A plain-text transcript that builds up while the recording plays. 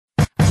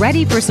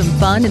Ready for some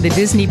fun in the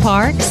Disney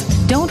parks?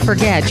 Don't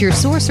forget your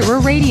Sorcerer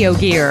Radio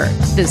gear.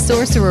 The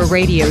Sorcerer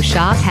Radio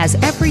shop has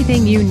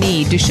everything you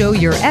need to show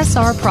your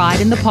SR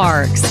pride in the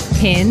parks.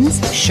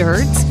 Pins,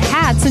 shirts,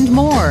 hats, and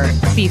more.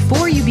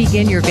 Before you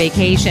begin your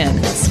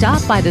vacation,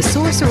 stop by the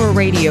Sorcerer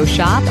Radio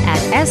shop at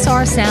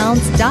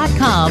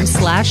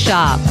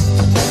srsounds.com/shop.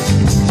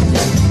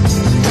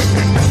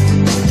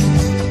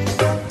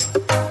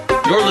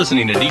 You're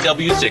listening to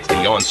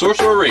DW60 on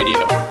Sorcerer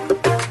Radio.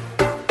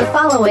 The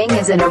following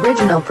is an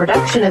original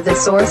production of the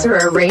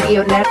Sorcerer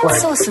Radio Network.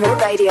 Sorcerer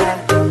Radio.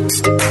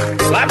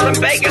 Slap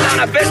some bacon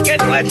on a biscuit,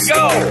 let's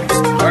go!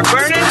 We're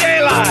burning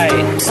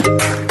daylight!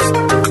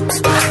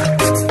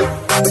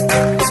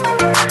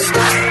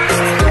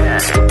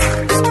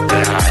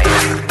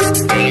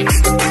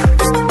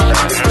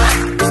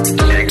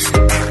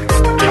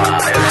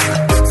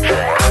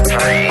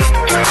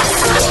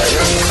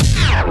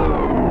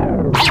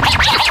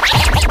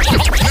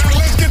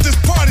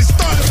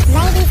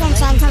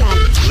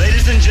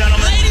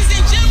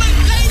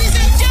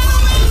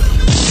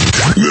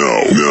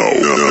 No.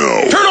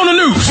 Turn on the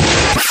news!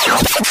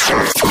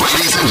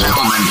 Ladies and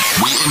gentlemen,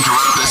 we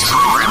interrupt this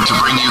program to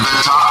bring you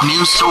the top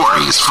news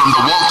stories from the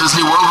Walt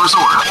Disney World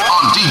Resort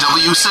on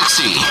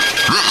DW60.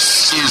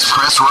 This is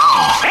Press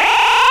Row.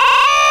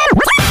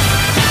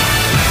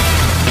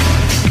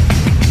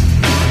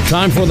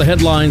 Time for the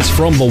headlines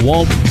from the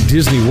Walt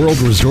Disney World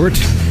Resort.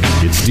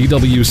 It's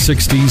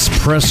DW60's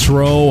Press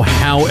Row.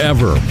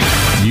 However,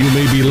 you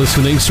may be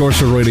listening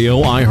Sorcerer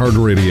Radio,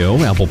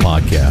 iHeartRadio, Apple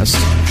Podcasts.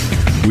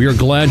 We are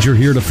glad you're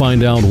here to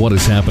find out what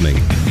is happening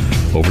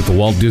over at the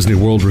Walt Disney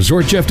World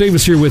Resort. Jeff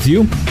Davis here with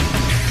you.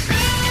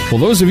 Well,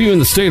 those of you in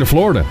the state of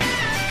Florida,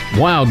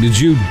 wow, did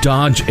you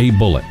dodge a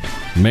bullet?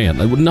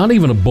 Man, not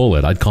even a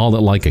bullet. I'd call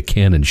it like a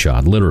cannon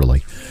shot,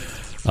 literally.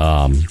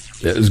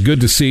 It was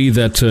good to see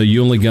that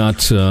you only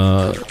got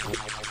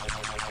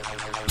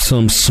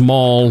some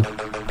small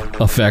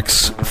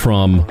effects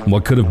from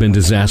what could have been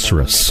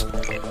disastrous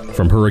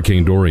from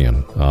Hurricane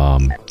Dorian.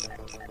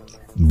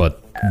 But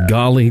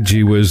golly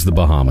gee whiz, the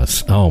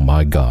Bahamas. Oh,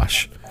 my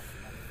gosh.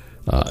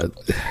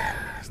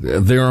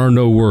 There are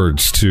no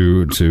words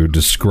to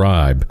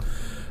describe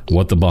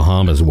what the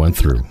Bahamas went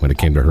through when it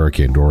came to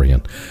Hurricane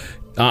Dorian.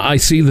 I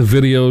see the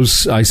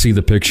videos, I see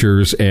the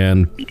pictures,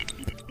 and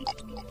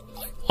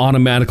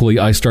automatically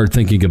I start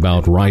thinking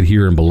about right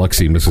here in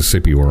Biloxi,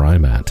 Mississippi, where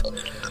I'm at.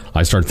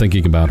 I start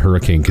thinking about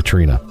Hurricane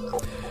Katrina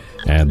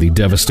and the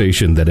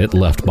devastation that it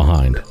left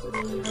behind.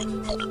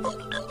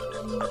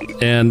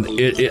 And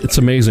it's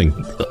amazing.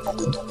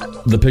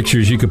 The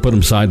pictures, you could put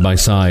them side by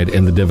side,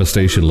 and the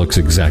devastation looks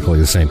exactly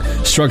the same.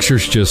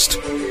 Structures just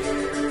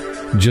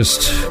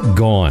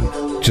gone,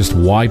 just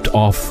wiped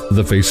off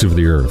the face of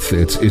the earth.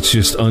 It's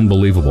just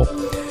unbelievable.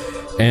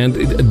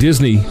 And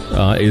Disney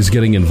is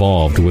getting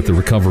involved with the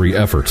recovery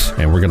efforts,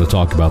 and we're going to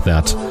talk about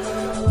that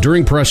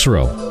during Press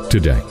Row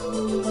today.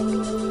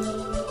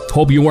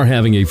 Hope you are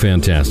having a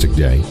fantastic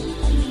day.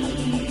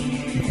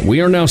 We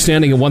are now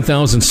standing at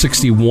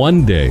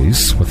 1,061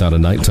 days without a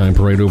nighttime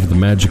parade over the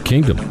Magic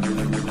Kingdom.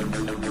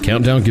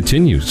 Countdown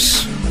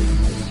continues.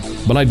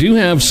 But I do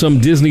have some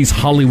Disney's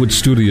Hollywood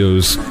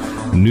Studios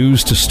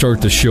news to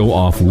start the show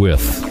off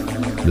with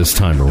this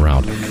time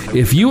around.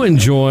 If you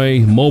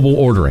enjoy mobile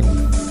ordering,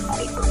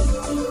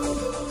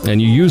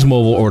 and you use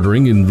mobile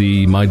ordering in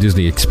the My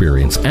Disney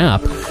Experience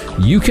app,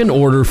 you can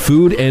order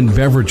food and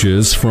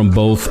beverages from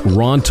both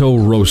Ronto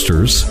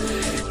Roasters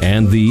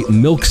and the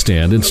Milk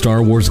Stand in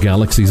Star Wars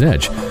Galaxy's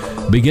Edge.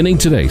 Beginning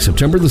today,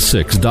 September the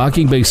 6th,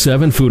 Docking Bay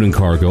 7 Food and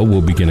Cargo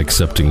will begin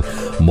accepting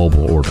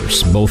mobile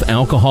orders. Both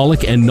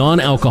alcoholic and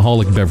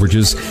non-alcoholic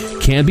beverages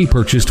can be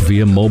purchased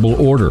via mobile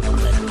order.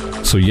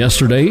 So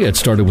yesterday, it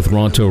started with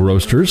Ronto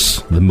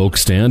Roasters, the Milk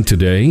Stand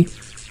today,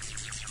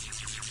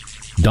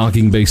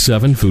 Docking Bay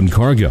 7 Food and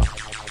Cargo.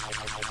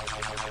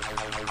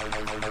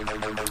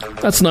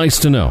 That's nice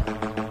to know.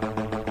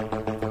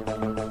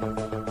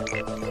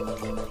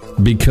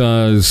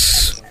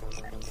 Because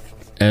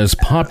as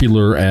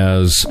popular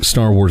as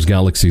Star Wars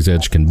Galaxy's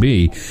Edge can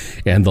be,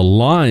 and the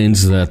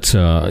lines that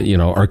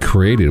are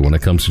created when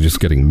it comes to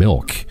just getting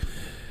milk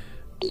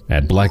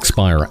at Black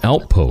Spire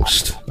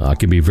Outpost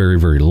can be very,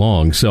 very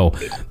long. So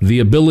the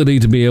ability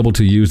to be able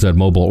to use that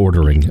mobile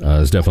ordering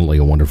is definitely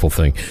a wonderful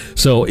thing.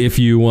 So if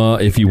you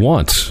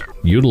want,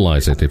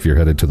 utilize it if you're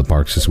headed to the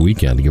parks this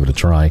weekend. Give it a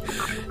try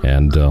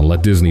and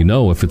let Disney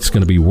know if it's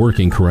going to be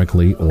working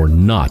correctly or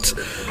not.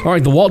 All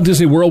right, the Walt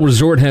Disney World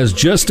Resort has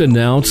just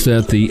announced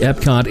that the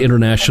Epcot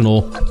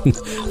International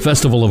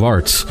Festival of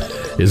Arts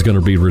is going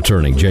to be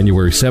returning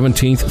January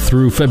 17th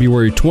through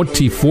February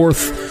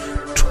 24th,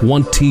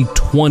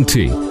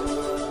 2020.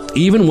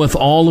 Even with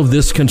all of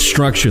this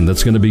construction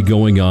that's going to be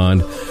going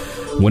on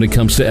when it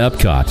comes to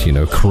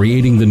Epcot,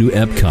 creating the new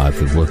Epcot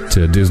that what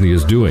Disney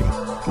is doing.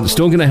 You're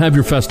still going to have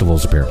your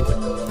festivals, apparently.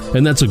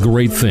 And that's a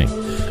great thing,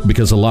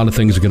 because a lot of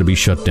things are going to be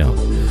shut down.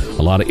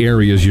 A lot of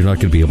areas you're not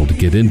going to be able to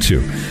get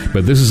into.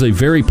 But this is a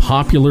very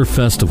popular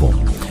festival.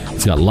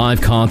 It's got live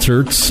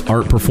concerts,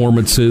 art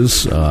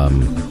performances,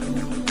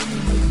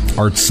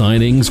 art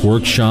signings,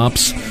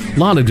 workshops, A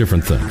lot of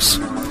different things.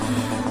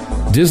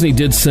 Disney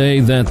did say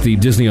that the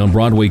Disney on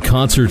Broadway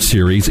concert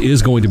series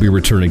is going to be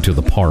returning to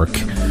the park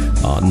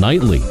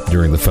nightly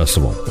during the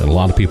festival. And a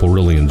lot of people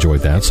really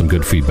enjoyed that. Some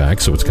good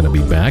feedback, so it's going to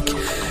be back.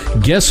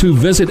 Guests who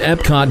visit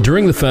Epcot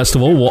during the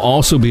festival will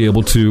also be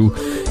able to,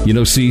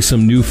 see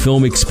some new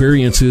film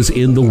experiences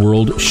in the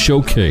World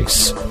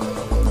Showcase.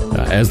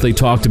 As they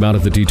talked about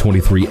at the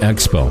D23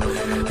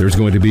 Expo, there's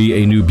going to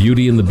be a new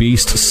Beauty and the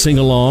Beast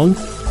sing-along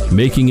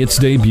making its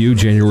debut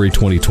January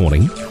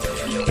 2020.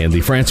 And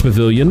the France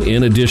Pavilion,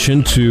 in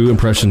addition to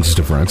Impressions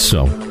de France,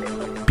 so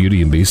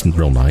Beauty and Beast,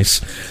 real nice.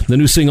 The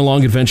new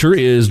sing-along adventure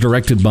is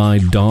directed by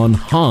Don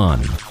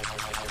Hahn,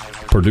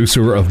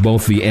 producer of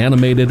both the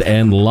animated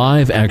and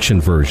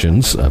live-action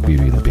versions of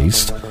Beauty and the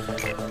Beast.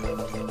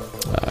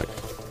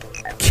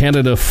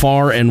 Canada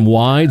Far and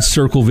Wide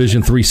Circle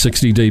Vision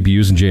 360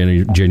 debuts in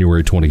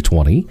January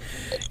 2020.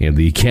 And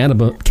the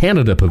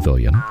Canada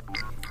Pavilion,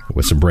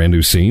 with some brand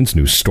new scenes,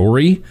 new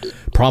story,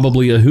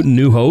 probably a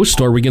new host.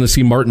 Are we going to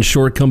see Martin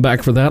Short come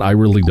back for that? I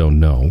really don't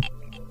know.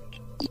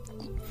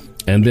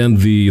 And then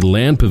the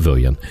Land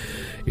Pavilion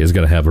is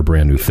going to have a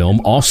brand new film,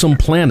 Awesome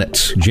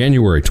Planet,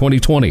 January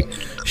 2020,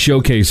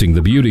 showcasing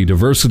the beauty,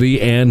 diversity,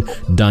 and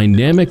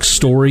dynamic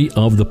story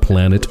of the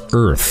planet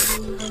Earth.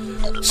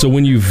 So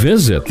when you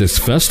visit this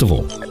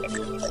festival,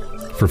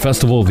 for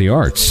Festival of the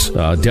Arts,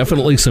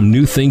 definitely some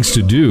new things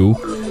to do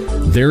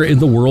there in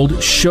the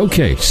World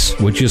Showcase,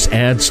 which just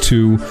adds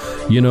to,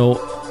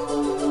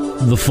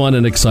 the fun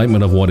and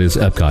excitement of what is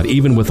Epcot,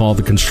 even with all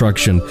the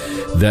construction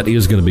that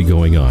is going to be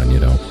going on,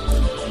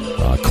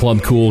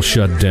 Club Cool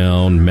shut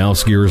down,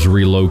 Mouse Gears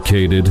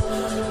relocated,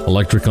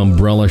 Electric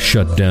Umbrella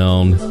shut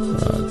down,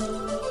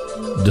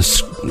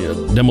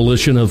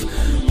 demolition of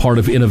part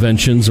of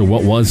Innoventions, or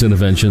what was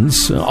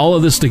Innoventions. All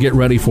of this to get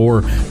ready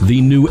for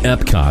the new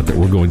Epcot that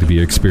we're going to be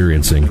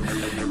experiencing.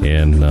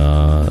 And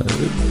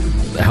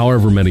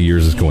however many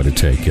years it's going to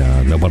take,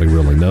 nobody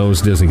really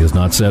knows. Disney has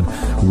not said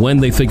when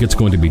they think it's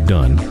going to be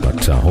done,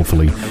 but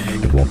hopefully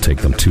it won't take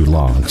them too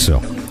long. So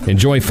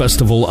enjoy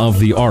Festival of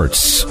the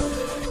Arts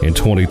in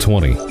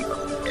 2020.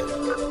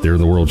 They're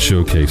the World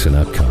Showcase in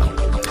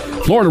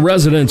Epcot. Florida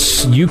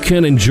residents, you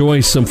can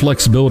enjoy some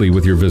flexibility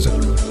with your visit.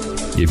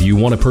 If you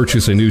want to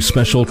purchase a new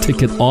special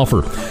ticket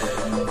offer,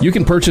 you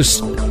can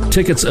purchase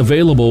tickets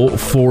available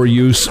for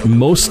use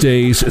most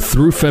days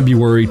through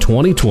February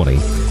 2020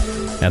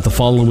 at the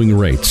following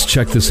rates.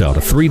 Check this out.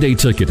 A 3-day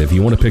ticket, if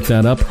you want to pick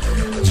that up,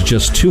 is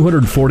just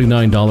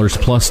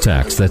 $249 plus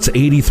tax. That's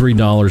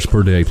 $83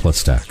 per day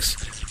plus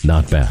tax.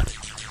 Not bad.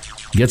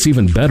 Gets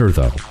even better,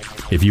 though,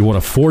 if you want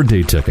a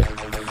 4-day ticket.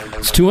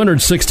 It's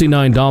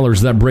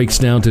 $269. That breaks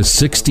down to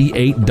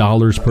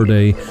 $68 per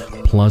day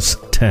plus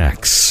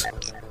tax.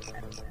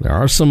 There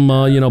are some,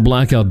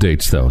 blackout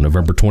dates, though.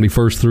 November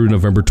 21st through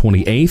November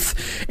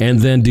 28th, and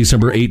then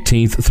December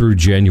 18th through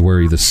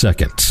January the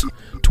 2nd,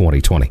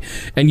 2020.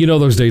 And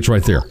those dates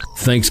right there.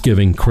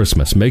 Thanksgiving,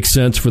 Christmas. Makes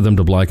sense for them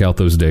to black out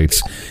those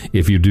dates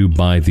if you do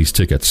buy these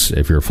tickets,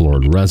 if you're a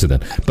Florida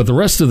resident. But the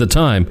rest of the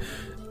time,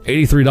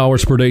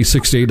 $83 per day,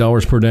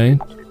 $68 per day.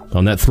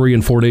 On that 3-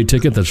 and 4-day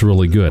ticket, that's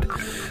really good.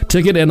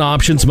 Ticket and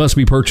options must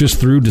be purchased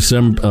through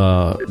December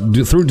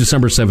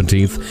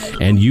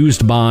 17th and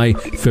used by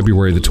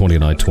February the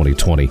 29th,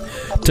 2020.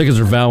 Tickets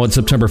are valid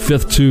September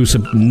 5th to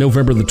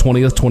November the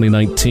 20th,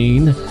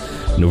 2019,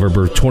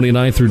 November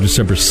 29th through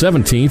December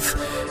 17th,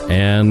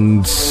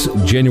 and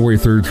January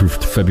 3rd through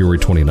February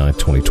 29th,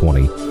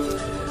 2020.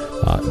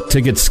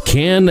 Tickets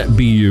can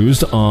be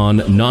used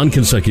on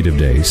non-consecutive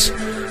days.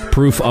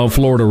 Proof of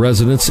Florida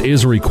residence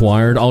is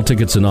required. All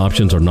tickets and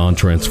options are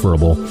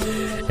non-transferable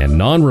and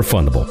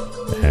non-refundable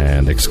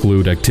and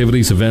exclude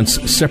activities,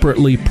 events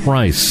separately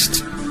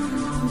priced.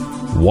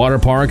 Water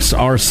parks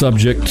are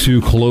subject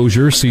to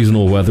closure,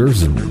 seasonal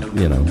weathers, and,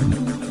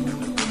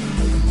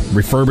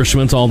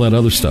 refurbishments, all that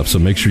other stuff. So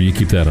make sure you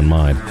keep that in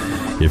mind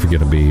if you're going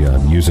to be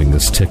using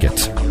this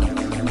ticket.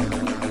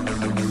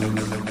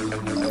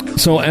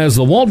 So as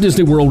the Walt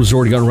Disney World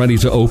Resort got ready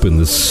to open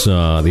this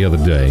the other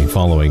day,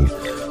 following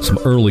some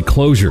early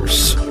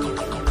closures,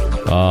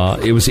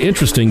 it was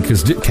interesting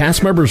because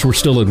cast members were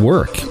still at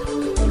work,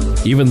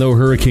 even though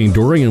Hurricane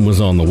Dorian was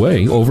on the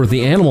way, over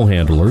the animal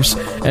handlers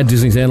at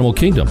Disney's Animal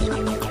Kingdom.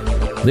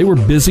 They were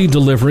busy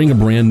delivering a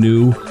brand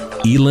new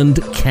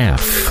eland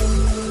calf.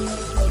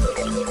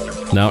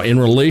 Now, in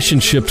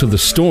relationship to the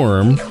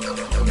storm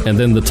and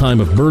then the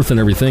time of birth and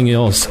everything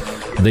else,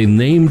 they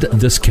named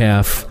this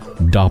calf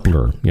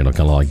Doppler, kind of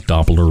like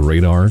Doppler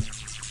radar,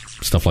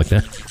 stuff like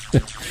that,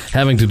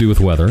 having to do with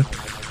weather.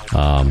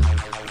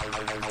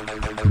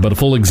 But a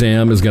full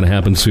exam is going to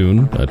happen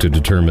soon to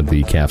determine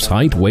the calf's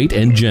height, weight,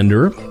 and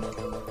gender.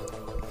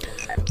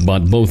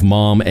 But both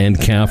mom and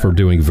calf are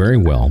doing very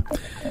well.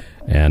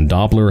 And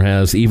Doppler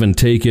has even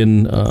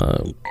taken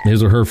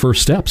his or her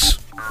first steps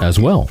as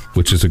well,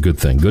 which is a good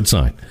thing, good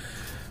sign.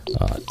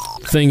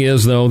 Thing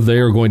is, though, they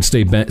are going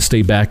to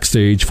stay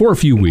backstage for a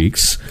few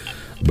weeks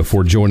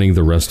before joining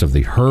the rest of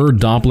the herd.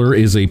 Doppler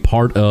is a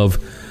part of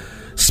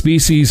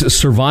Species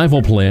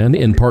Survival Plan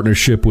in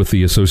partnership with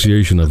the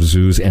Association of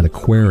Zoos and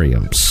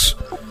Aquariums.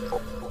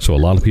 So a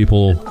lot of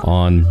people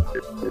on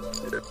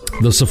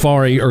the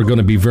safari are going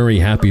to be very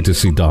happy to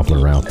see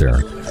Doppler out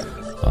there.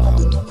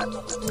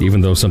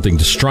 Even though something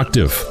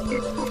destructive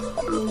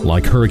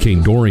like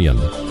Hurricane Dorian,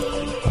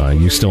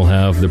 you still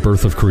have the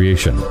birth of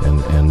creation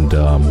and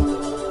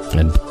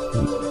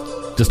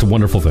just a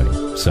wonderful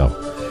thing. So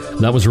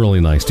that was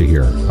really nice to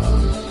hear.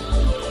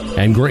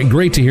 And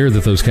great to hear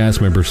that those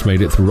cast members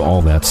made it through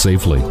all that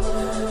safely,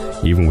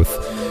 even with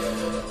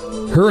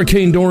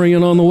Hurricane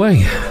Dorian on the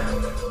way.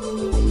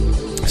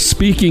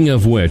 Speaking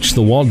of which,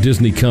 the Walt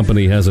Disney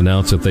Company has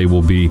announced that they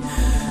will be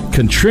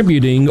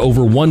contributing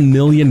over $1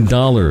 million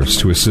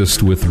to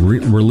assist with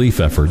relief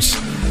efforts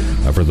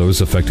for those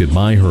affected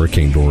by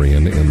Hurricane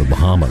Dorian in the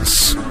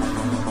Bahamas.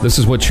 This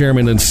is what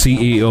Chairman and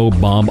CEO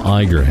Bob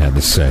Iger had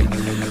to say.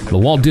 The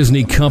Walt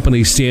Disney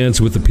Company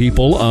stands with the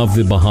people of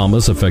the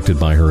Bahamas affected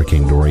by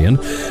Hurricane Dorian.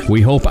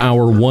 We hope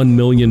our $1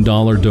 million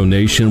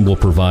donation will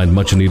provide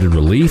much-needed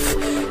relief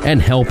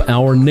and help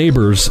our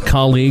neighbors,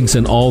 colleagues,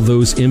 and all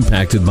those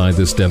impacted by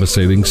this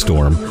devastating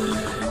storm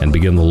and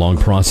begin the long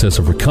process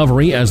of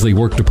recovery as they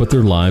work to put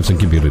their lives and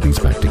communities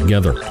back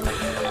together.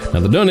 Now,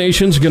 the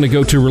donations are going to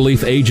go to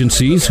relief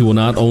agencies who will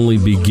not only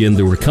begin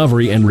the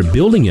recovery and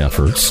rebuilding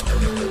efforts,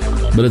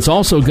 but it's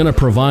also going to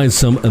provide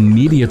some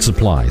immediate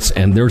supplies.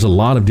 And there's a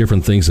lot of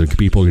different things that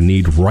people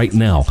need right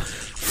now.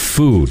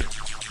 Food,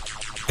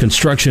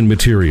 construction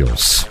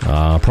materials,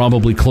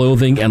 probably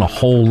clothing, and a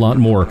whole lot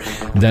more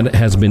that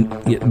has been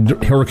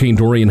Hurricane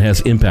Dorian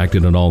has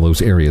impacted in all those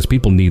areas.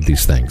 People need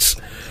these things.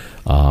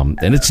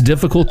 And it's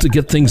difficult to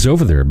get things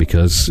over there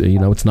because,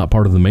 it's not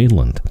part of the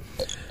mainland.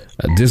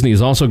 Disney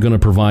is also going to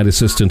provide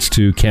assistance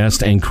to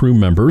cast and crew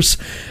members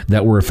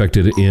that were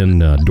affected in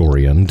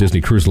Dorian.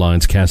 Disney Cruise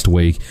Line's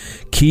castaway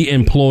key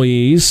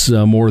employees,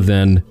 more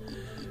than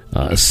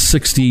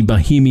 60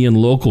 Bahamian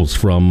locals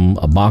from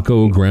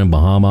Abaco, Grand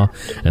Bahama,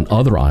 and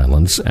other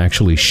islands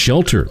actually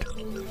sheltered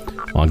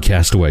on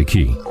Castaway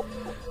Key.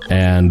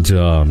 And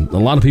a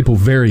lot of people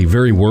very,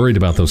 very worried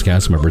about those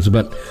cast members.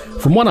 But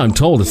from what I'm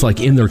told, it's like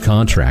in their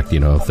contract,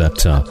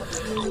 that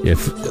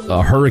if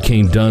a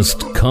hurricane does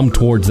come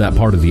towards that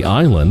part of the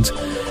island,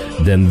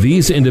 then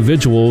these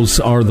individuals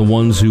are the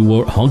ones who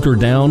will hunker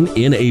down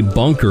in a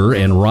bunker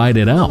and ride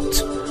it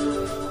out.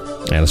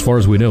 And as far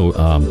as we know,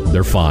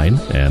 they're fine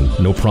and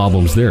no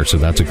problems there, so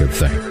that's a good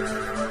thing.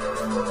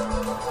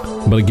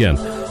 But again,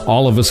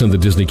 all of us in the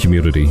Disney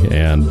community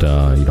and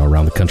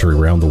around the country,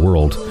 around the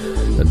world,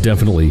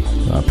 definitely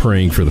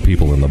praying for the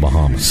people in the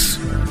Bahamas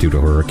due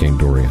to Hurricane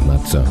Dorian.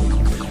 That's a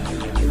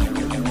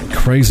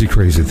crazy,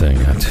 crazy thing.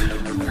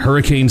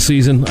 Hurricane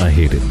season, I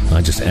hate it.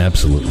 I just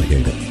absolutely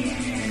hate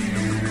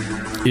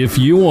it. If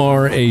you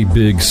are a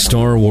big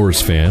Star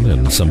Wars fan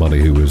and somebody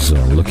who is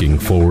looking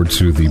forward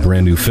to the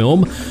brand new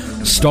film,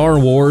 Star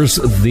Wars: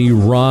 The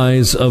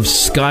Rise of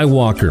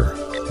Skywalker.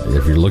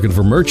 If you're looking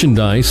for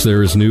merchandise,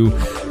 there is new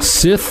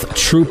Sith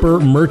Trooper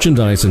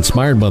merchandise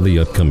inspired by the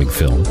upcoming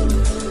film.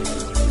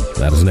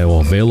 That is now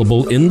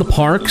available in the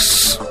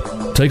parks.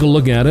 Take a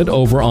look at it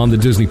over on the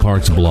Disney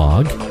Parks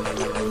blog,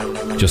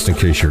 just in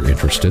case you're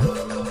interested.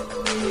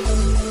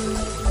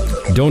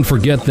 Don't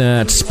forget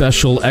that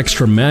special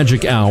extra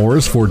magic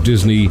hours for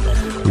Disney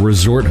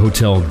Resort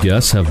Hotel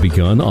guests have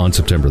begun on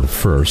September the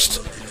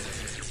 1st.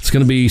 It's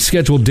going to be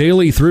scheduled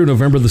daily through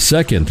November the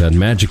 2nd at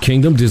Magic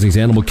Kingdom, Disney's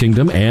Animal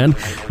Kingdom, and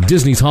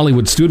Disney's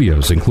Hollywood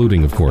Studios,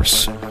 including, of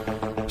course,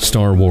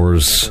 Star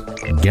Wars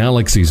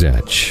Galaxy's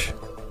Edge.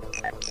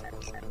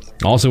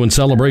 Also in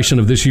celebration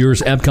of this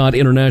year's Epcot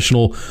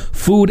International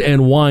Food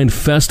and Wine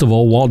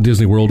Festival, Walt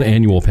Disney World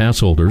annual pass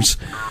holders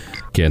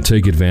can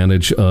take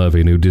advantage of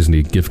a new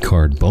Disney gift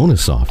card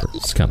bonus offer.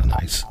 It's kind of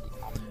nice.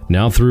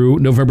 Now through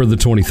November the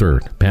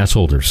 23rd, pass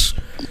holders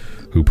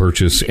who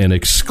purchase an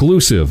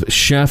exclusive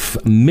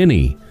Chef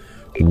Mini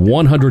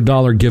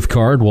 $100 gift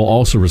card will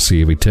also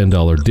receive a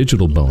 $10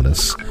 digital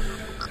bonus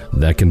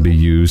that can be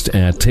used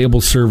at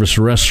table service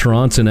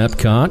restaurants in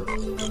Epcot.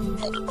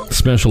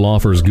 Special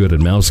offers good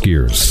at Mouse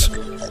Gears,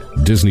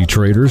 Disney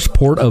Traders,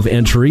 Port of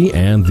Entry,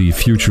 and the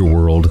Future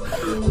World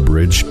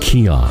Bridge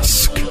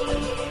Kiosk.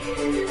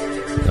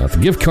 Now, the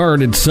gift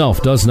card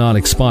itself does not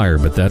expire,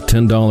 but that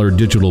 $10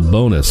 digital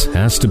bonus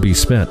has to be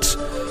spent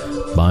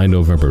by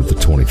November the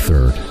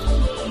 23rd.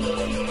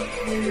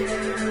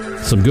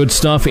 Some good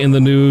stuff in the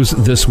news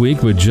this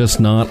week, but just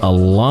not a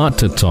lot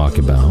to talk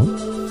about.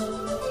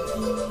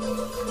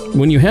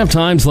 When you have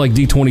times like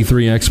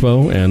D23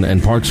 Expo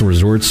and Parks and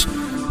Resorts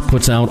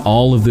puts out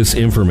all of this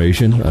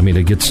information, I mean,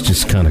 it gets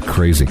just kind of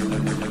crazy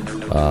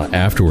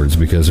afterwards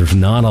because there's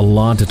not a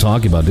lot to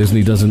talk about.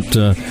 Disney doesn't,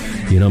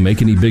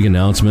 make any big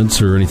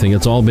announcements or anything.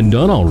 It's all been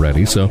done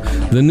already. So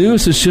the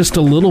news is just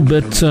a little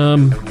bit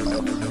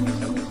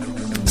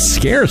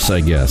scarce,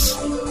 I guess.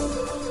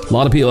 A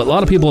lot of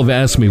people have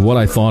asked me what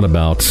I thought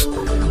about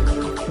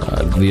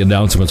the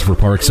announcements for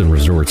Parks and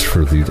Resorts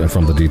from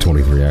the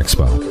D23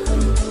 Expo.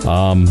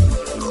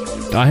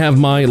 I have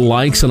my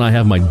likes and I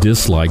have my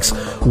dislikes.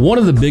 One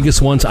of the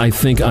biggest ones I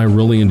think I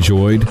really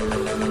enjoyed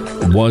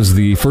was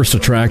the first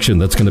attraction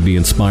that's going to be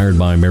inspired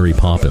by Mary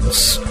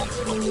Poppins.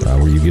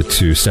 where you get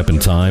to step in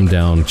time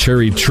down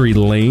Cherry Tree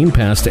Lane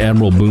past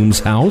Admiral Boone's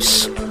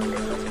house,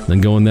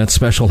 then go in that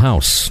special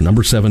house,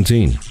 number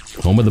 17,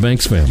 home of the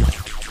Banks family.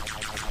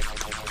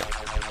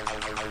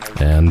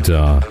 And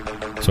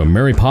so a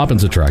Mary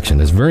Poppins attraction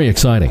is very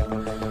exciting.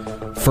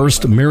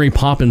 First Mary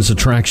Poppins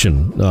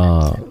attraction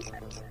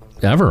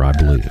ever, I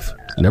believe.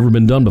 Never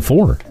been done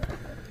before,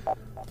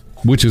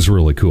 which is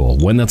really cool.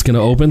 When that's going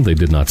to open, they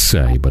did not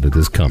say, but it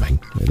is coming.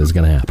 It is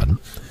going to happen.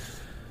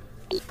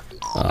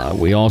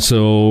 We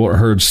also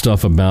heard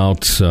stuff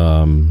about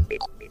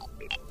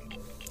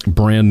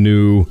brand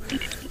new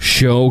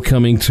show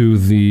coming to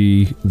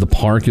the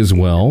park as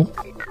well,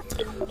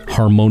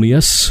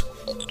 Harmonious,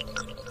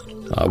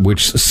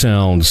 which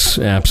sounds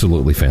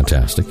absolutely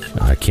fantastic.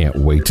 I can't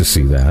wait to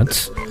see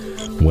that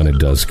when it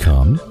does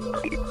come.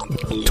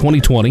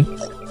 2020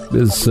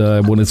 is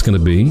when it's going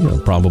to be,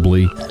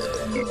 probably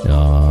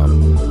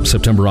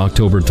September,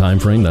 October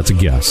timeframe. That's a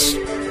guess.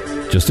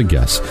 Just a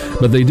guess.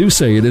 But they do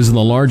say it is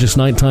the largest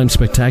nighttime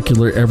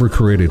spectacular ever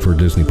created for a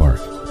Disney park.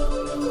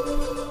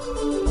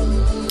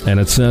 And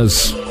it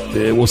says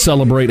it will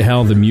celebrate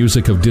how the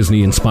music of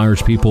Disney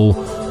inspires people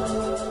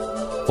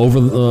over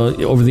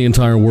the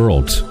entire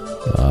world,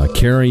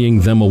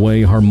 carrying them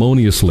away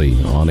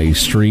harmoniously on a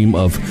stream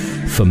of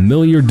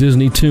familiar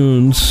Disney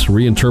tunes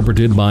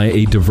reinterpreted by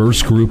a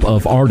diverse group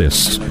of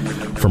artists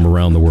from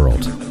around the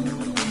world.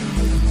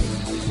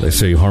 They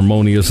say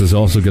Harmonious is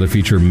also going to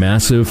feature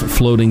massive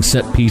floating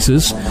set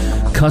pieces,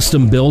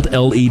 custom-built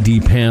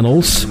LED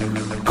panels,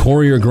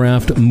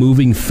 choreographed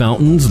moving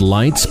fountains,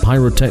 lights,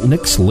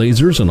 pyrotechnics,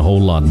 lasers, and a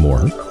whole lot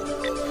more.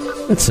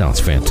 That sounds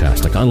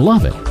fantastic. I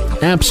love it.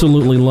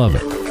 Absolutely love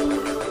it.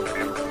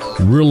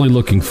 Really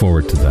looking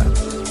forward to that.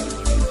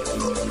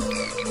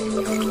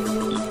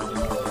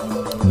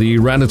 The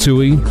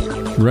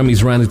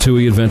Remy's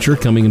Ratatouille adventure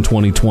coming in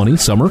 2020,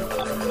 summer.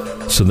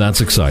 So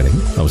that's exciting.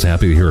 I was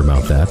happy to hear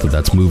about that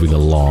that's moving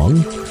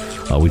along.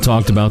 We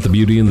talked about the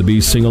Beauty and the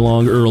Beast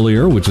sing-along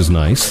earlier, which is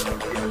nice.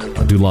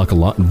 I do like a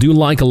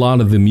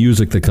lot of the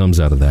music that comes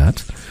out of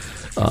that.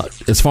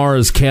 As far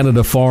as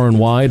Canada Far and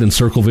Wide and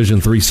Circle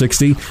Vision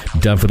 360,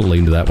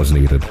 definitely that was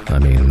needed. I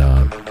mean,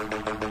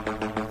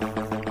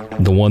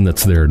 the one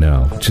that's there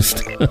now.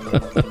 Just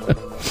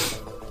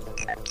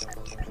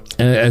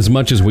as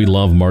much as we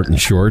love Martin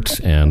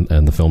Short and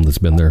the film that's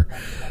been there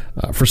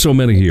for so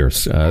many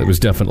years, it was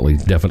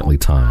definitely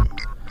time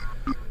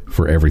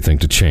for everything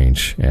to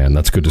change, and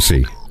that's good to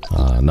see.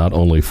 Not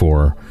only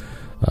for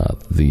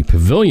the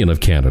Pavilion of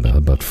Canada,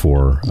 but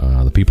for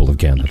the people of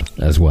Canada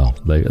as well.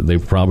 They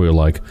probably are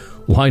like,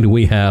 why do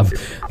we have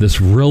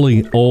this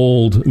really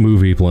old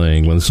movie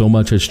playing when so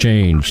much has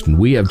changed and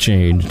we have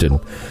changed and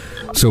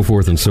so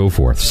forth and so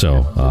forth.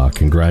 So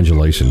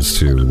congratulations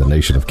to the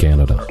nation of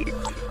Canada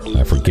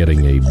for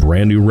getting a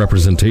brand new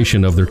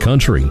representation of their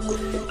country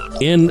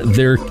in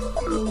their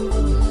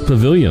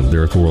pavilion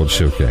there at the World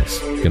Showcase.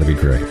 Going to be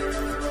great.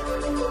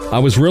 I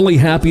was really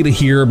happy to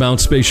hear about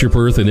Spaceship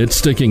Earth and it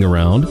sticking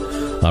around,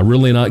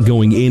 really not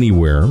going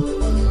anywhere.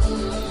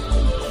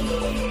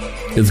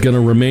 It's going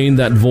to remain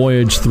that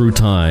voyage through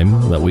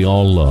time that we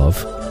all love,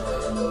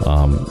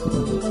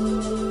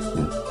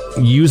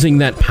 using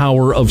that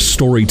power of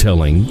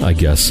storytelling, I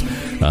guess,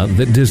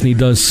 that Disney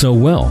does so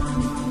well.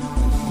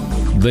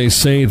 They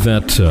say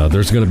that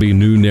there's going to be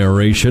new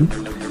narration,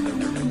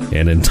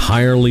 an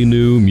entirely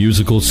new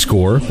musical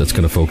score that's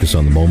going to focus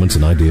on the moments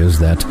and ideas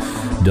that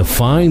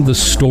define the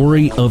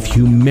story of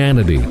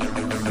humanity.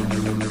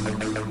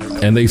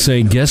 And they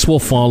say guests will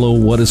follow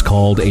what is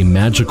called a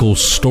magical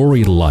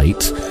story light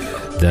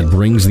that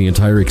brings the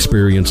entire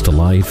experience to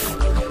life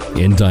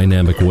in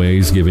dynamic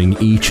ways,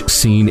 giving each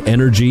scene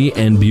energy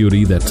and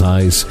beauty that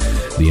ties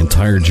the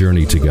entire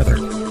journey together.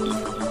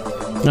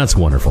 That's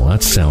wonderful.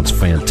 That sounds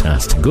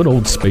fantastic. Good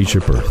old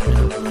Spaceship Earth,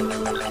 man.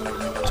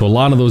 So a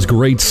lot of those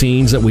great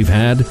scenes that we've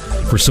had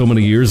for so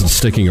many years and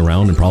sticking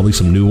around, and probably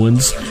some new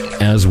ones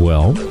as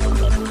well.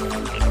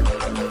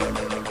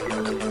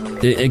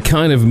 It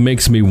kind of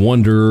makes me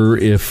wonder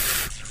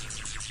if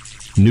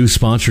new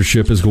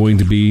sponsorship is going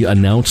to be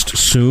announced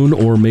soon,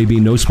 or maybe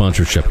no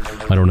sponsorship.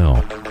 I don't know.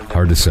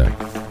 Hard to say.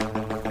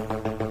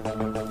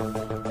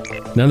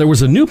 Now, there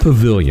was a new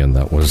pavilion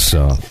that was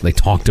they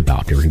talked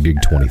about during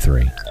Dig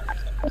 23.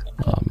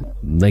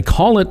 They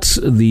call it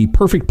the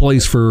perfect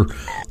place for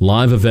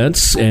live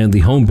events and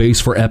the home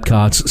base for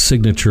Epcot's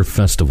signature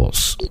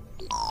festivals.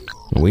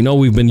 We know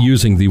we've been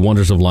using the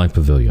Wonders of Life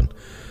Pavilion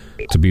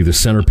to be the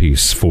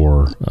centerpiece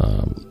for,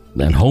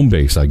 and home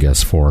base, I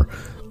guess, for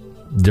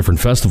different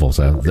festivals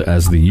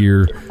as the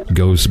year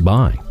goes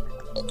by.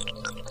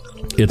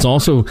 It's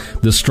also,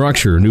 the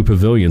structure, new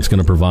pavilion, is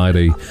going to provide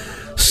a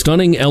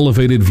stunning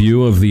elevated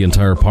view of the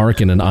entire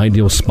park and an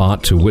ideal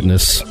spot to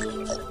witness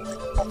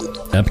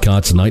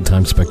Epcot's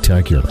nighttime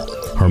spectacular,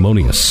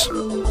 Harmonious.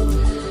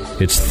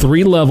 It's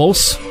 3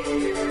 levels.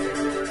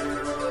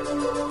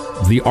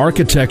 The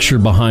architecture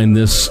behind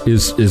this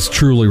is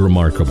truly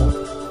remarkable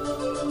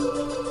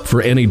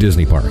for any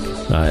Disney park.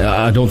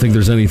 I don't think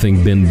there's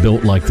anything been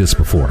built like this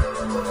before.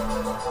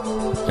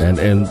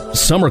 And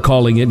some are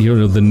calling it,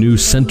 the new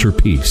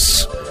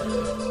centerpiece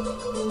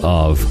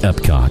of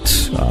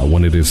Epcot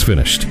when it is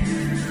finished.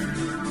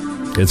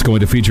 It's going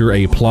to feature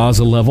a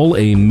plaza level,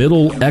 a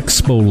middle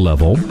expo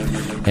level,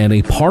 and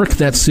a park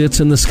that sits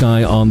in the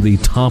sky on the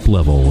top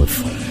level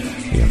with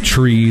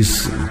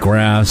trees,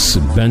 grass,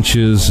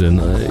 benches, and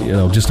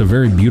just a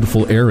very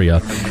beautiful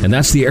area. And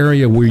that's the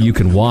area where you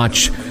can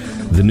watch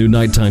the new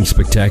nighttime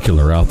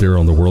spectacular out there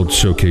on the World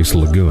Showcase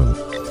Lagoon,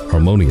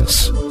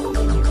 Harmonious,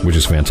 which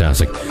is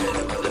fantastic.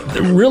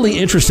 The really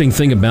interesting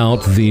thing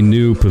about the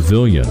new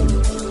pavilion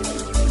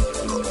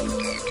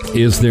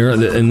is there,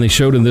 and they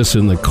showed in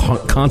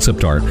the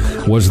concept art,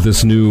 was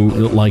this new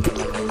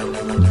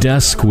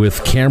desk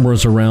with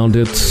cameras around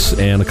it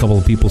and a couple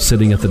of people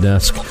sitting at the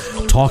desk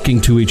talking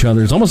to each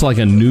other. It's almost like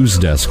a news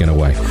desk in a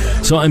way.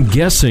 So I'm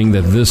guessing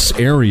that this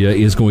area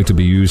is going to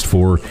be used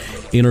for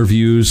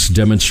interviews,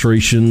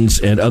 demonstrations,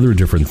 and other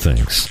different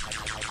things.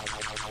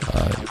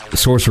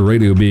 Sorcerer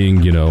Radio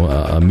being,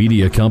 a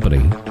media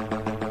company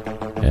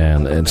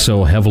and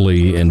so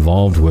heavily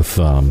involved with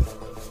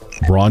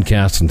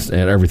broadcasts and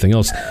everything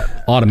else,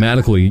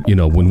 automatically,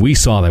 when we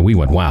saw that, we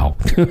went, wow,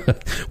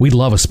 we'd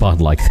love a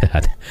spot like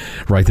that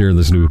right there in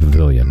this new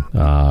pavilion.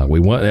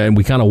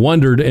 We kind of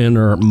wondered in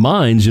our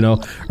minds, are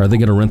they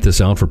going to rent this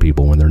out for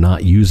people when they're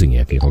not using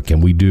it? Can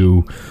we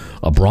do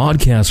a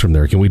broadcast from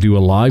there? Can we do a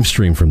live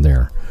stream from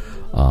there?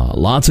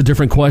 Lots of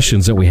different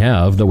questions that we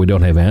have that we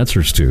don't have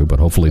answers to, but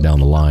hopefully down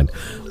the line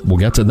we'll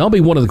get to. That'll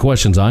be one of the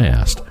questions I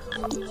asked,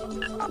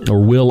 or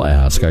will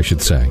ask, I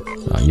should say.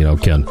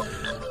 Can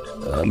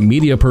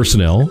media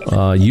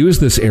personnel use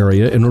this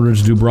area in order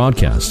to do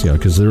broadcasts?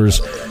 Because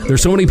there's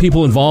so many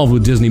people involved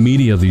with Disney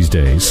media these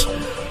days.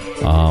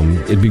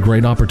 It'd be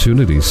great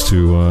opportunities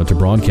to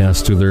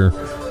broadcast to their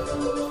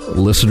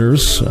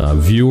listeners,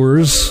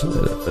 viewers,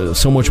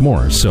 so much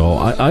more. So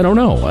I don't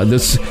know.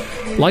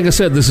 Like I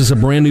said, this is a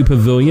brand new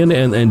pavilion,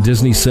 and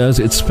Disney says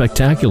it's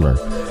spectacular,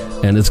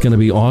 and it's going to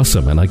be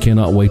awesome, and I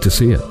cannot wait to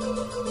see it.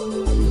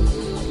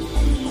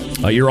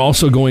 You're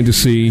also going to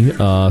see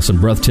some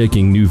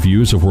breathtaking new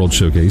views of World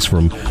Showcase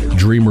from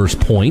Dreamer's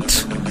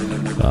Point.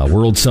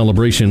 World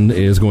Celebration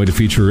is going to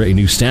feature a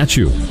new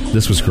statue.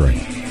 This was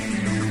great,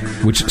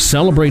 which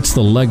celebrates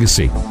the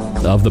legacy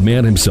of the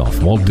man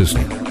himself, Walt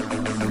Disney.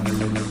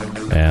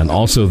 And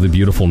also the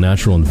beautiful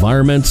natural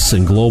environments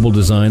and global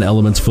design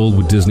elements filled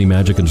with Disney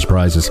magic and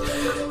surprises.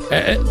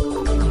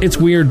 It's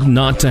weird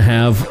not to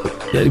have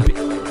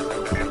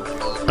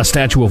a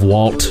statue of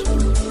Walt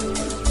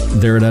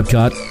there at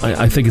Epcot.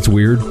 I think it's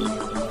weird,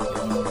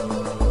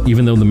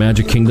 even though the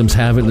Magic Kingdoms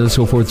have it and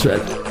so forth.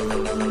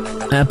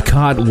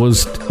 Epcot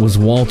was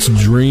Walt's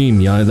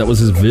dream. Yeah, that was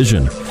his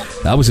vision.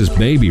 That was his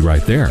baby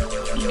right there.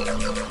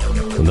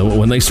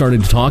 When they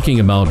started talking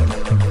about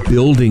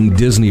building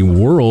Disney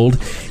World,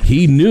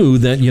 he knew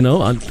that,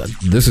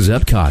 this is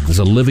Epcot. There's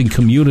a living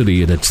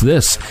community, and it's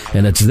this,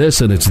 and it's this,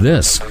 and it's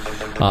this.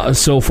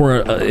 So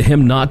for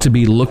him not to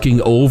be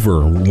looking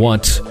over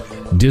what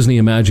Disney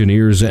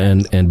Imagineers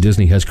and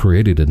Disney has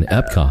created in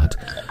Epcot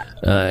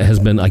has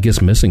been, I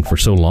guess, missing for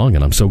so long,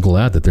 and I'm so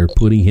glad that they're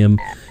putting him,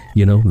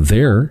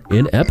 there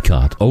in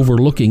Epcot,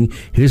 overlooking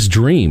his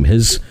dream,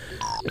 his,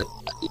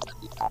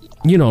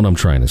 what I'm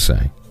trying to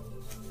say.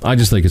 I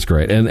just think it's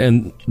great,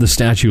 and the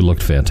statue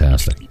looked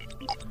fantastic.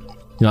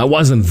 I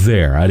wasn't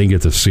there; I didn't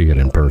get to see it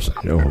in person,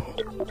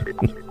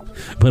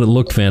 but it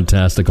looked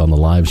fantastic on the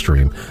live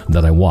stream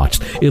that I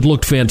watched. It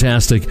looked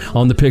fantastic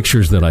on the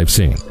pictures that I've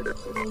seen.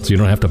 So you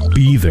don't have to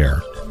be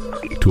there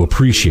to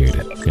appreciate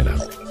it,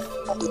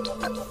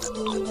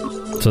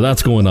 So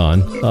that's going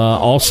on.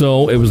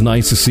 Also, it was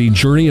nice to see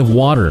Journey of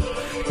Water,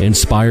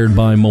 inspired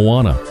by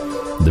Moana.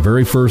 The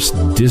very first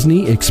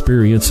Disney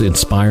experience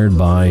inspired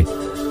by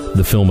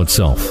the film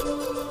itself.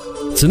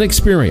 It's an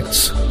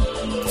experience.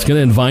 It's going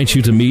to invite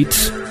you to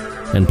meet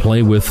and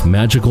play with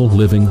magical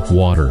living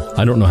water.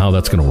 I don't know how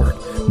that's going to work.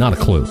 Not a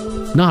clue.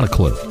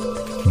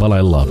 But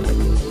I loved it.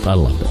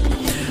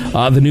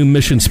 The new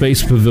Mission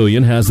Space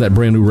Pavilion has that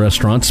brand new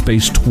restaurant,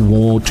 Space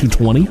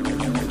 220.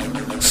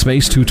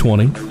 Space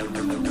 220.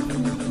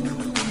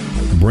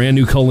 Brand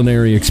new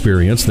culinary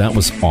experience. That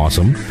was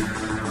awesome.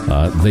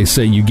 They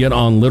say you get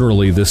on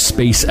literally this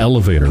space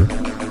elevator,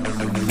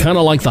 kind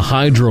of like the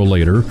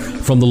hydrolator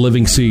from the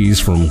Living Seas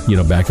from,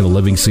 back in the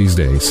Living Seas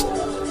days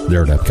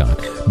there at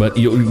Epcot. But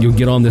you'll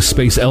get on this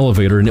space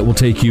elevator, and it will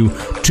take you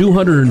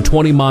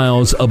 220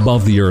 miles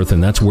above the Earth,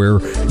 and that's where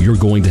you're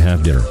going to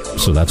have dinner.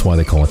 So that's why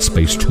they call it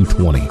Space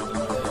 220.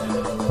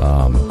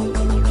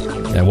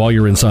 And while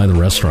you're inside the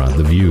restaurant,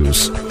 the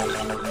views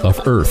of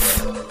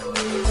Earth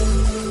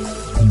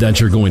that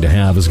you're going to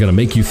have is going to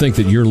make you think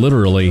that you're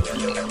literally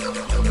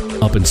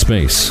up in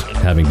space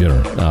having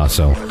dinner.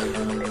 So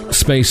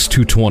Space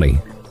 220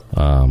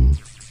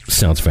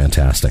 sounds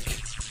fantastic.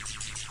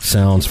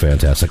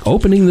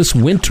 Opening this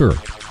winter.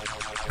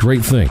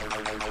 Great thing.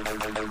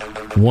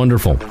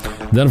 Wonderful.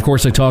 Then, of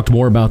course, I talked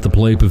more about the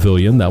Play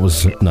Pavilion. That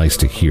was nice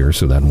to hear.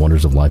 So that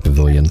Wonders of Life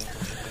Pavilion.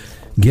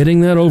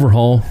 Getting that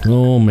overhaul.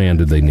 Oh, man,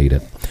 did they need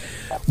it.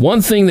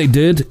 One thing they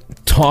did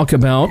talk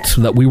about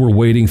that we were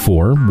waiting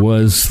for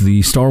was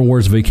the Star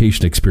Wars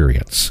Vacation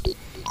Experience.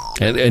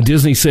 And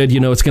Disney said,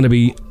 it's going to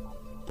be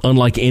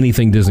unlike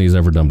anything Disney's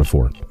ever done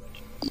before.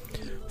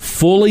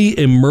 Fully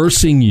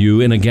immersing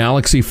you in a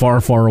galaxy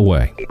far, far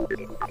away.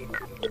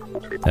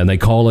 And they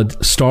call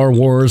it Star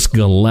Wars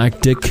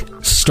Galactic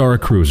Star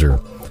Cruiser.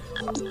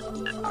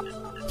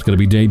 It's going to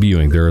be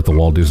debuting there at the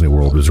Walt Disney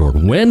World Resort.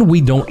 When?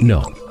 We don't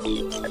know.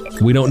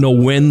 We don't know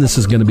when this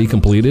is going to be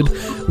completed,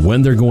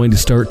 when they're going to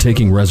start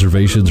taking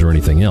reservations or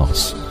anything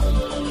else.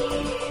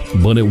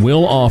 But it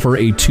will offer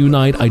a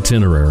 2-night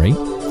itinerary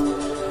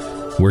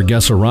where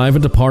guests arrive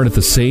and depart at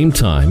the same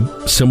time,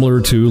 similar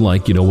to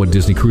what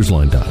Disney Cruise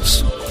Line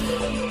does.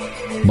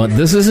 But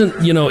this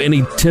isn't,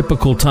 any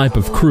typical type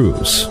of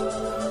cruise,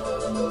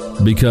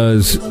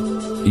 because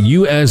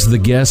you as the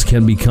guest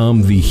can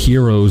become the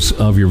heroes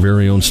of your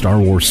very own Star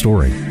Wars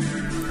story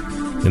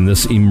in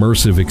this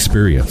immersive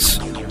experience.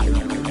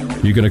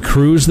 You're going to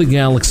cruise the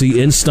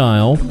galaxy in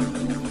style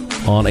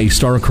on a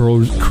Star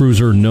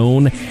Cruiser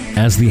known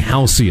as the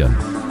Halcyon.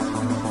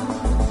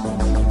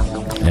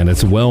 And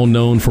it's well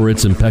known for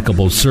its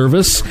impeccable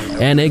service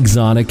and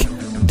exotic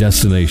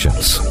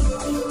destinations.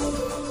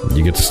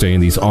 You get to stay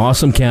in these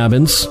awesome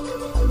cabins,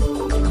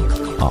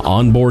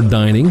 onboard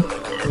dining.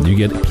 You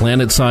get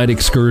planet-side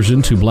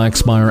excursion to Black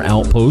Spire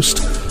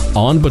Outpost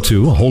on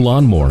Batuu, a whole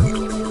lot more.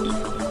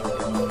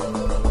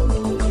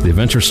 The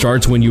adventure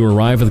starts when you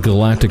arrive at the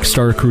Galactic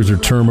Star Cruiser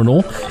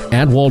Terminal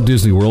at Walt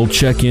Disney World.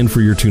 Check in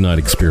for your 2-night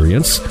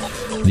experience.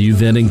 You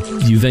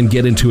then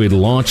get into a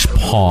launch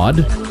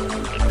pod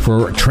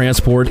for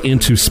transport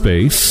into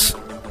space.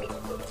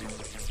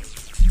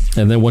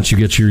 And then once you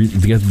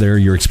get there,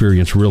 your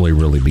experience really,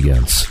 really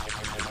begins.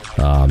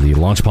 The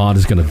launch pod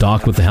is going to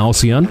dock with the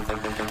Halcyon,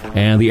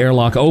 and the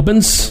airlock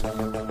opens.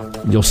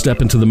 You'll step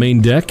into the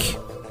main deck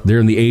there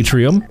in the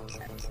atrium,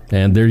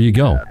 and there you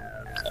go.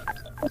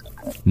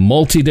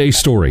 Multi-day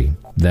story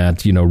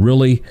that,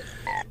 really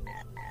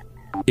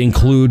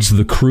includes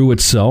the crew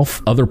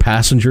itself, other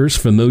passengers,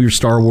 familiar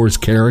Star Wars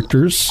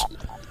characters.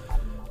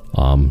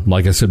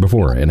 Like I said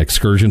before, an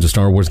excursion to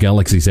Star Wars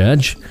Galaxy's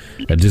Edge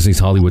at Disney's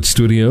Hollywood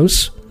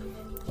Studios.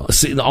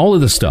 See, all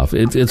of this stuff,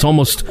 it's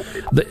almost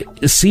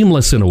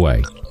seamless in a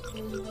way.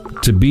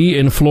 To be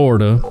in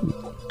Florida,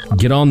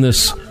 get on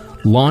this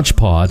launch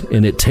pod,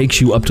 and it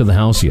takes you up to the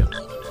Halcyon.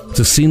 It's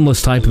a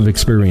seamless type of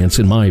experience,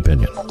 in my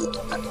opinion.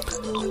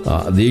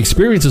 The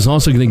experience is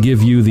also going to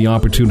give you the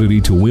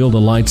opportunity to wield a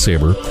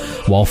lightsaber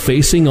while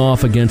facing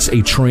off against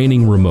a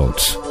training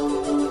remote.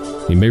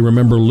 You may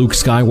remember Luke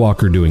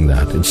Skywalker doing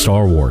that in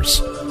Star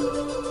Wars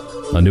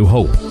A New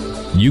Hope.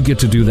 You get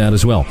to do that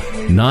as well.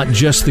 Not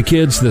just the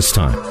kids this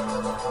time.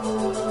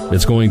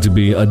 It's going to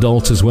be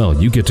adults as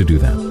well. You get to do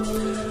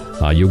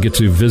that. You'll get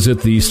to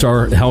visit the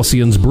Star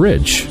Halcyon's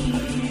bridge,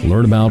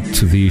 learn about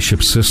the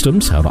ship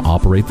systems, how to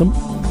operate them,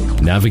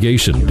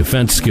 navigation,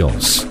 defense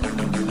skills.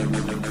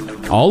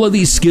 All of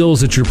these skills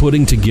that you're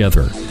putting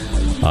together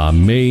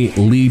may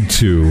lead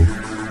to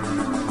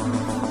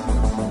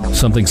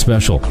something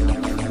special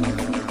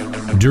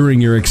during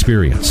your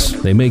experience.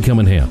 They may come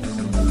in handy.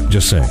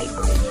 Just saying.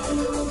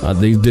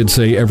 They did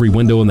say every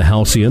window in the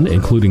Halcyon,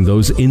 including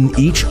those in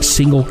each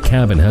single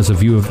cabin, has a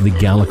view of the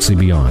galaxy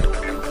beyond.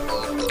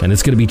 And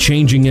it's going to be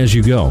changing as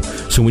you go.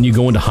 So when you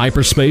go into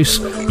hyperspace,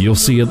 you'll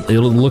see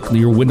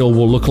your window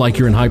will look like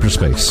you're in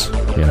hyperspace.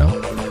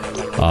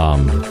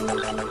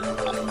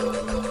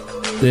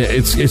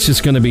 It's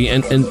just going to be,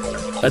 and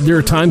there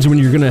are times when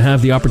you're going to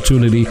have the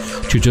opportunity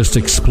to just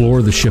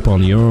explore the ship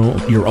on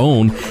your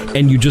own,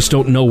 and you just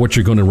don't know what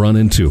you're going to run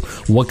into,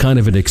 what kind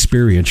of an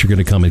experience you're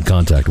going to come in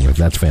contact with.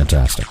 That's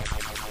fantastic.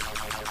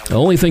 The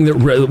only thing that,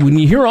 when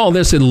you hear all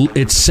this,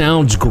 it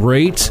sounds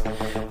great,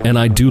 and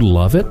I do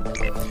love it.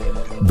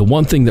 The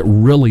one thing that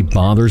really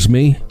bothers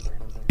me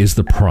is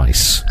the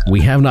price. We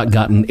have not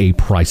gotten a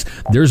price.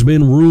 There's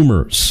been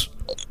rumors.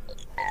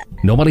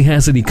 Nobody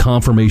has any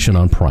confirmation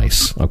on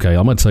price. Okay,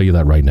 I'm going to tell you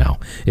that right now.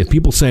 If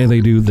people say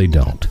they do, they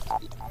don't.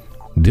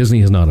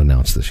 Disney has not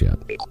announced this yet.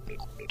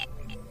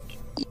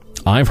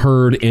 I've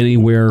heard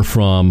anywhere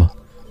from,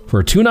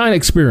 for a 2-night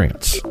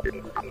experience,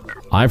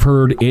 I've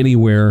heard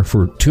anywhere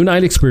for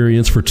 2-night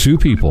experience for 2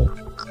 people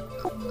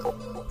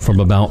from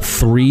about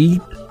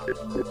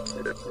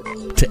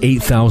 $3,000 to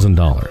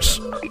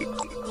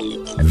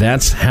 $8,000.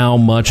 That's how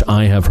much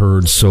I have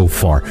heard so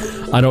far.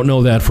 I don't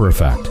know that for a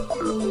fact.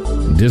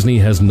 Disney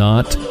has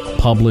not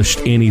published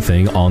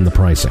anything on the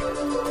pricing.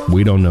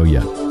 We don't know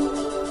yet.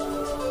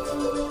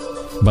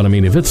 But I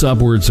mean, if it's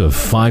upwards of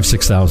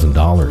 $5,000,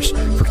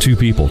 $6,000 for 2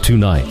 people, 2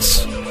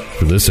 nights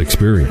for this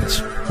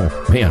experience,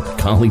 oh man,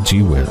 golly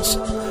gee whiz.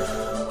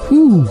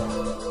 Whew.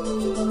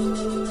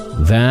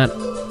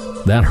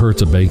 That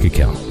hurts a bank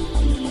account.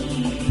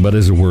 But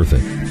is it worth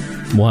it?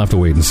 We'll have to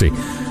wait and see.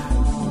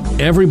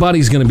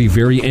 Everybody's going to be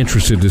very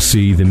interested to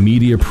see the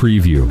media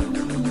preview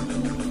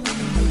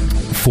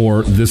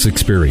for this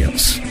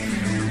experience,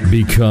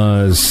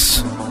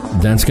 because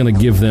that's going to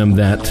give them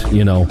that,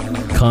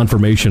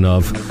 confirmation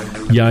of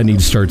yeah, I need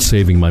to start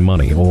saving my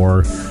money.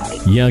 Or,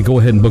 yeah, go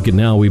ahead and book it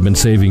now. We've been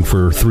saving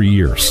for 3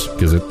 years.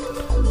 Because,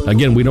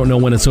 again, we don't know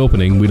when it's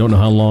opening. We don't know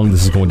how long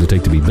this is going to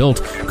take to be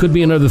built. Could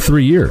be another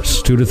 3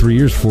 years, 2 to 3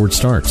 years before it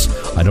starts.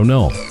 I don't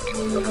know.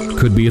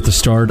 Could be at the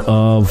start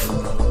of,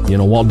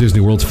 Walt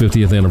Disney World's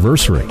 50th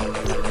anniversary.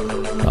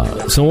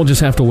 So we'll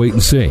just have to wait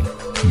and see.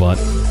 But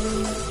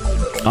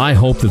I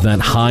hope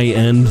that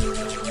high-end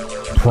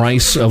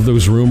price of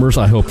those rumors,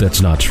 I hope that's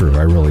not true.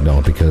 I really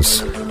don't,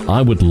 because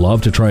I would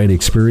love to try and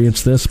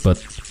experience this, but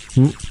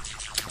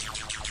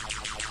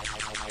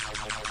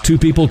 2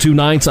 people, 2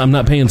 nights, I'm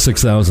not paying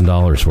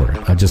 $6,000 for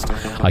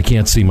it. I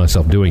can't see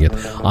myself doing it.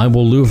 I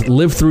will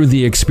live through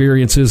the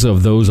experiences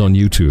of those on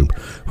YouTube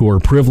who are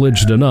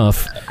privileged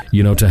enough,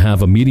 to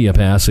have a media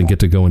pass and get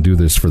to go and do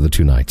this for the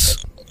 2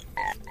 nights.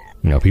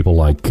 People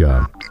like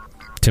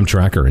Tim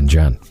Tracker and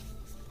Jen,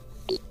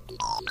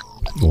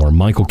 or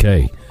Michael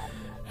Kay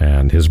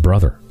and his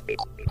brother.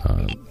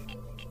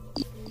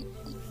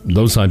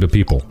 Those type of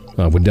people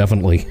would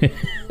definitely,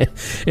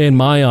 in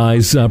my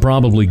eyes,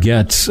 probably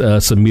get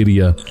some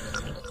media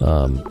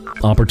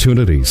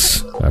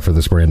opportunities for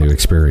this brand new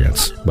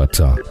experience. But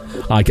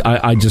I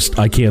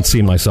can't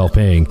see myself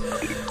paying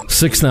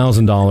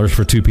 $6,000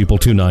 for 2 people,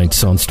 2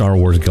 nights on Star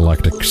Wars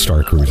Galactic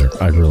Star Cruiser.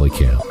 I really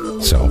can't.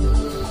 So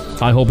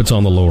I hope it's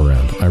on the lower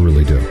end. I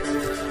really do.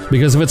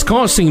 Because if it's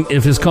costing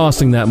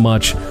that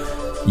much,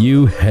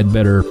 you had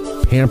better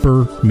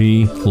pamper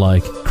me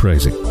like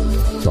crazy.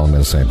 That's all I'm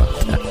going to say about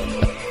that.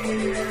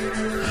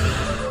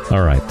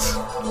 All right.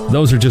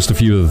 Those are just a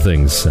few of the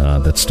things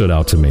that stood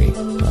out to me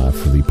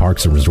for the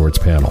Parks and Resorts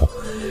panel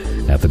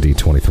at the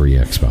D23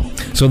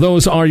 Expo. So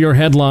those are your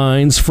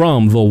headlines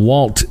from the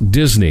Walt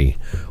Disney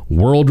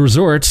World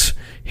Resorts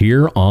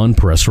here on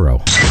Press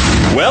Row.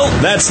 Well,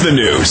 that's the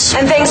news.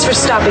 And thanks for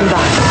stopping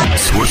by.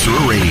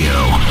 Sorcerer Radio,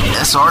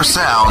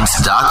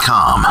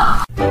 srsounds.com.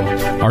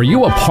 Are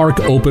you a park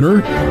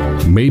opener?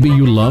 Maybe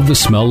you love the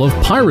smell of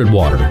pirate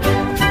water.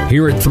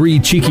 Here at 3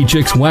 Cheeky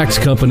Chicks Wax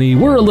Company,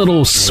 we're a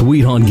little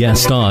sweet on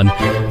Gaston,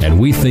 and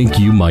we think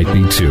you might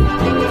be too.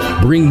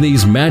 Bring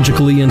these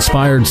magically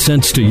inspired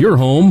scents to your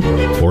home,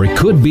 or it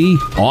could be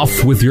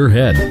off with your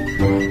head.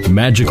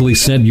 Magically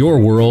scent your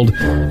world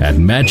at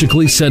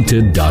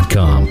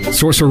magicallyscented.com.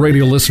 Sorcerer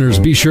Radio listeners,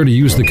 be sure to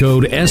use the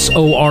code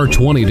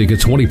SOR20 to get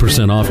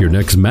 20% off your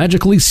next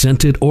magically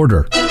scented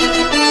order.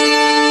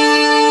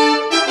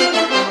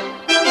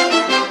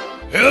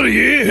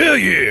 Hear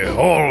ye,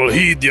 all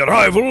heed the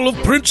arrival of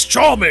Prince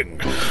Charming.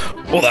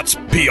 Well, that's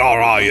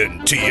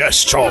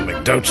Prints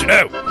Charming, don't you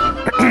know?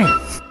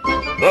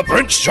 The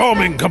Prince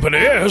Charming Company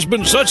has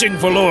been searching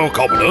for loyal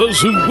commoners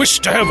who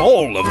wish to have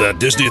all of their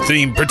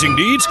Disney-themed printing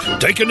needs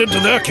taken into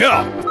their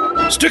care.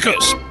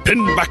 Stickers,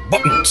 pin-back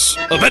buttons,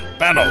 event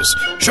banners,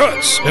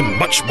 shirts, and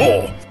much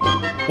more.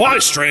 Why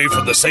stray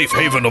from the safe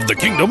haven of the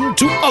kingdom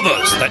to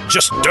others that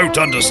just don't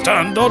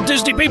understand our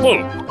Disney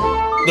people?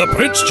 The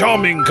Prince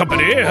Charming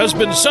Company has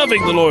been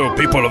serving the loyal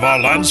people of our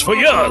lands for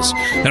years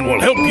and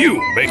will help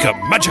you make a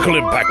magical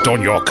impact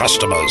on your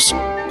customers.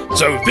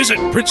 So visit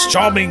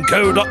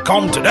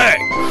PrinceCharmingCo.com today.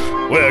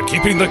 We're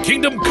keeping the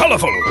kingdom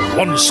colorful,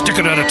 one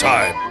sticker at a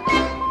time.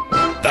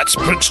 That's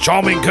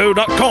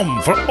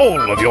PrinceCharmingCo.com for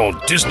all of your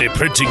Disney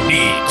printing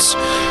needs.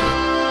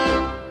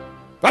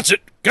 That's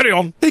it. Carry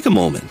on. Take a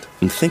moment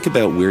and think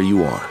about where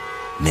you are.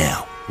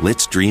 Now,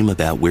 let's dream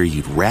about where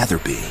you'd rather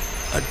be.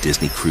 A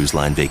Disney Cruise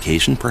Line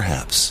vacation,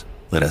 perhaps.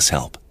 Let us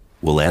help.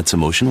 We'll add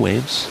some ocean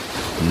waves.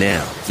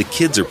 Now, the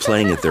kids are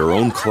playing at their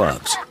own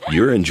clubs.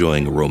 You're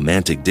enjoying a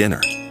romantic dinner.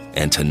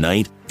 And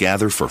tonight,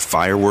 gather for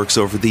fireworks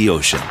over the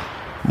ocean.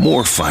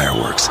 More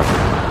fireworks.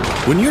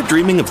 When you're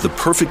dreaming of the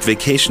perfect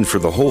vacation for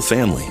the whole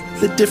family,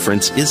 the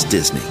difference is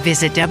Disney.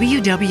 Visit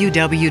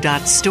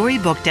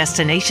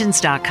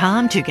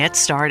www.storybookdestinations.com to get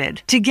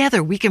started.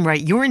 Together, we can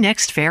write your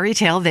next fairy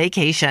tale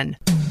vacation.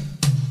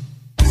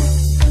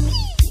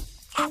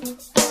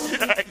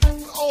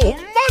 Oh,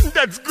 man,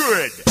 that's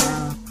good.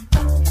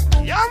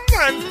 Yeah,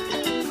 man.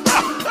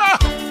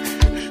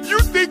 You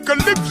think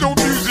calypso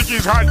music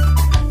is hot?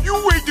 You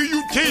wait till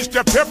you taste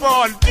the pepper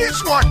on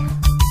this one.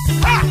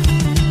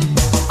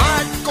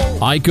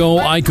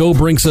 Iko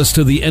brings us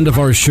to the end of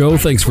our show.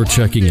 Thanks for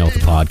checking out the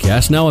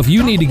podcast. Now, if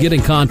you need to get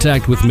in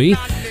contact with me,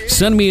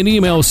 send me an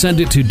email.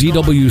 Send it to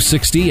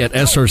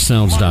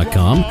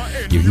dw60@srsounds.com.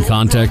 You can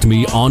contact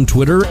me on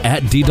Twitter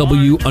at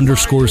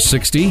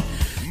DW_60.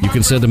 You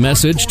can send a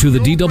message to the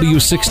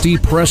DW60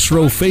 Press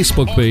Row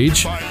Facebook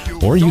page,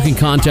 or you can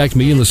contact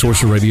me in the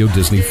Sorcerer Radio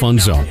Disney Fun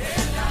Zone.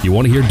 You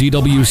want to hear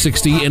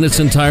DW60 in its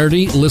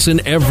entirety? Listen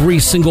every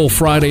single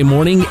Friday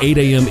morning, 8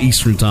 a.m.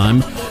 Eastern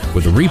Time,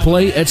 with a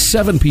replay at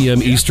 7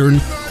 p.m. Eastern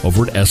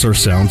over at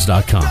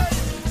srsounds.com.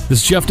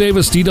 This is Jeff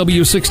Davis,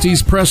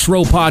 DW60's Press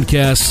Row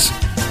Podcasts.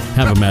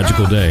 Have a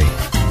magical day.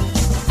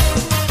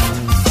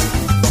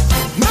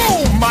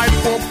 No, my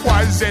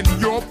porpoise and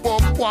your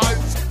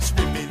porpoise.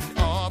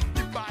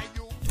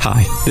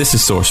 Hi, this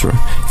is Sorcerer,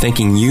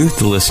 thanking you,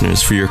 the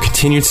listeners, for your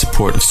continued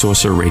support of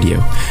Sorcerer Radio,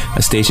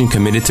 a station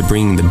committed to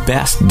bringing the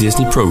best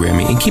Disney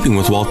programming in keeping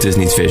with Walt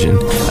Disney's vision,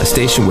 a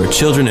station where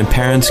children and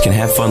parents can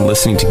have fun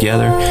listening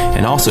together,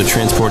 and also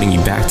transporting you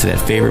back to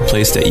that favorite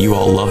place that you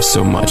all love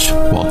so much,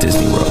 Walt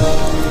Disney World.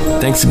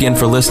 Thanks again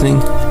for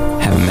listening.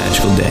 Have a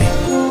magical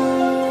day.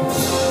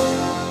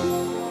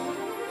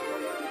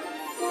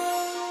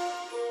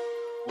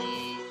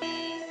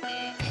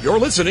 You're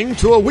listening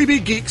to a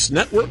Weeby Geeks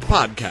Network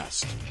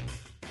podcast.